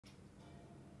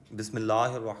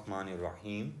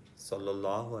बिस्मिल्लाहिर्रहमानिर्रहीम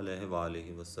सल्लल्लाहु अलैहि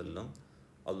वालैहि वसल्लम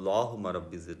अल्लाहुम्मा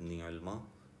रब्बि ज़िदनी इल्मा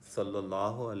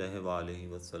सल्लल्लाहु अलैहि वालैहि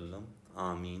वसल्लम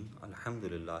आमीन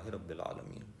अल्हम्दुलिल्लाहि रब्बिल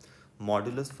आलमीन।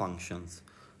 Modulus functions.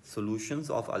 Solutions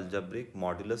of algebraic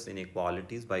modulus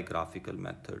inequalities by graphical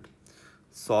method.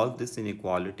 Solve this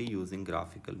inequality using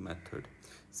graphical method.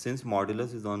 Since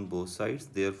modulus is on both sides,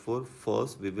 therefore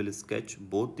first we will sketch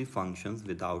both the functions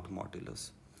without modulus.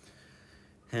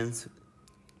 Hence,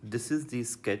 this is the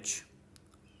sketch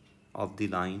of the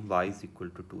line y is equal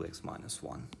to 2x minus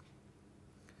 1.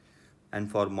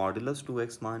 And for modulus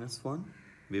 2x minus 1,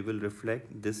 we will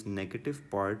reflect this negative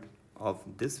part of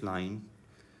this line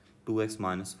 2x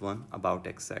minus 1 about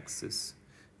x-axis.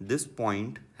 This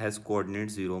point has coordinate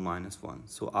 0 minus 1.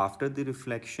 So after the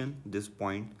reflection, this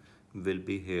point will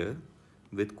be here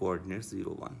with coordinates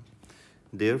 0, 1.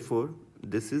 Therefore,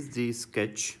 this is the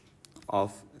sketch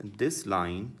of this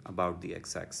line about the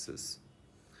x-axis.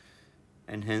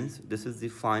 And hence, this is the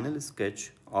final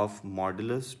sketch of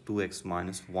modulus 2x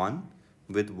minus 1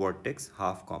 with vertex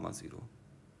half comma 0.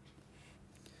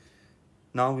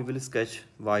 Now we will sketch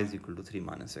y is equal to 3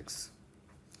 minus x.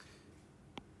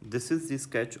 This is the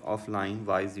sketch of line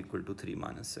y is equal to 3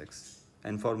 minus x.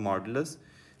 And for modulus,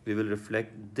 we will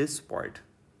reflect this part,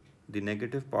 the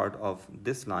negative part of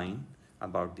this line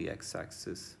about the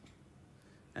x-axis.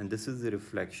 And this is the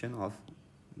reflection of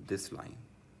this line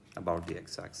about the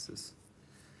x-axis.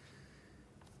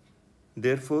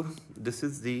 Therefore, this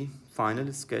is the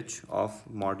final sketch of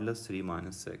modulus 3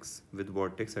 minus x with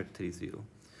vertex at 3, 0.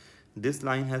 This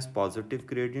line has positive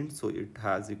gradient, so it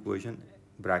has equation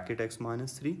bracket x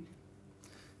minus 3.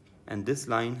 And this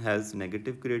line has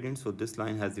negative gradient, so this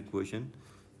line has equation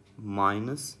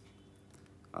minus,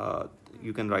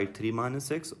 you can write 3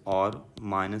 minus x or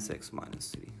minus x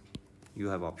minus 3. You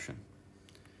have option.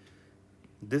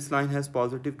 This line has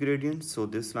positive gradient, so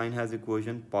this line has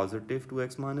equation positive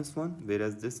 2x minus 1,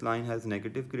 whereas this line has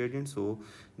negative gradient, so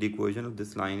the equation of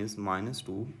this line is minus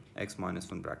 2x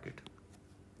minus 1 bracket.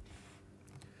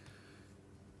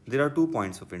 There are 2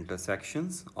 points of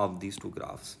intersections of these two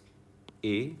graphs,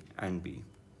 A and B.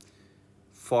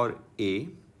 For A,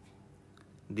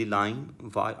 the line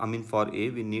y, for A,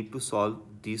 we need to solve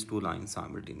these two lines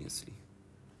simultaneously.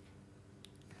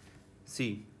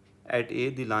 See, at A,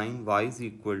 the line y is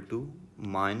equal to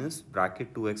minus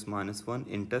bracket 2x minus 1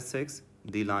 intersects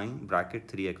the line bracket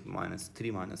 3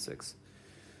 minus x.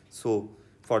 So,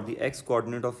 for the x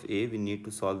coordinate of A, we need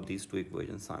to solve these two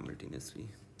equations simultaneously.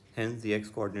 Hence, the x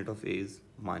coordinate of A is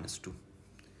minus 2.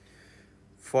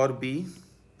 For B,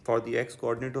 for the x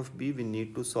coordinate of B, we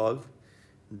need to solve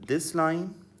this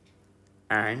line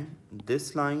and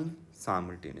this line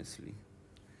simultaneously.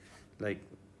 Like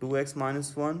 2x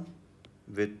minus 1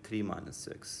 with 3 minus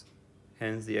x.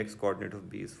 Hence, the x coordinate of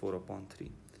B is 4 upon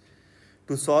 3.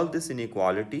 To solve this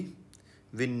inequality,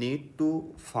 we need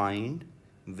to find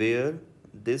where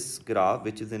this graph,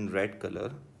 which is in red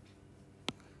color,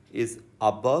 is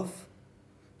above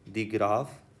the graph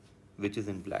which is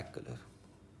in black color.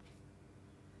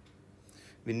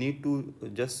 We need to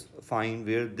just find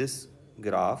where this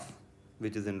graph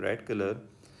which is in red color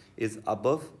is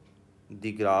above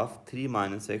the graph 3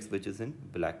 minus x which is in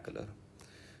black color.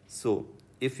 So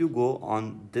if you go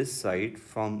on this side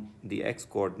from the x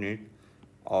coordinate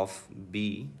of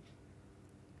B,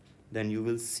 then you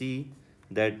will see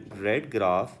that red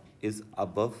graph is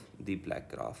above the black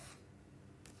graph.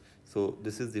 So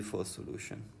this is the first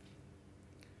solution.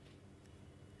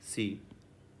 See,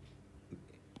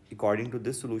 according to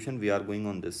this solution, we are going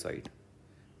on this side.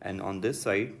 And on this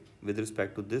side, with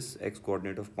respect to this x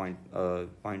coordinate of point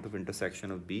of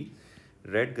intersection of B,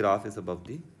 red graph is above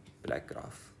the black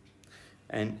graph.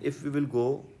 And if we will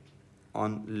go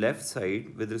on left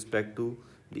side with respect to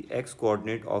the x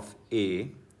coordinate of A,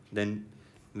 then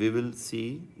we will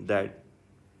see that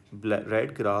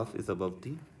red graph is above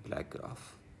the black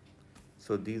graph.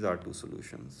 So these are two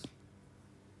solutions.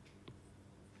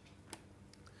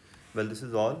 Well, this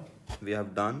is all. We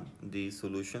have done the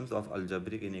solutions of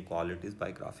algebraic inequalities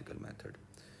by graphical method.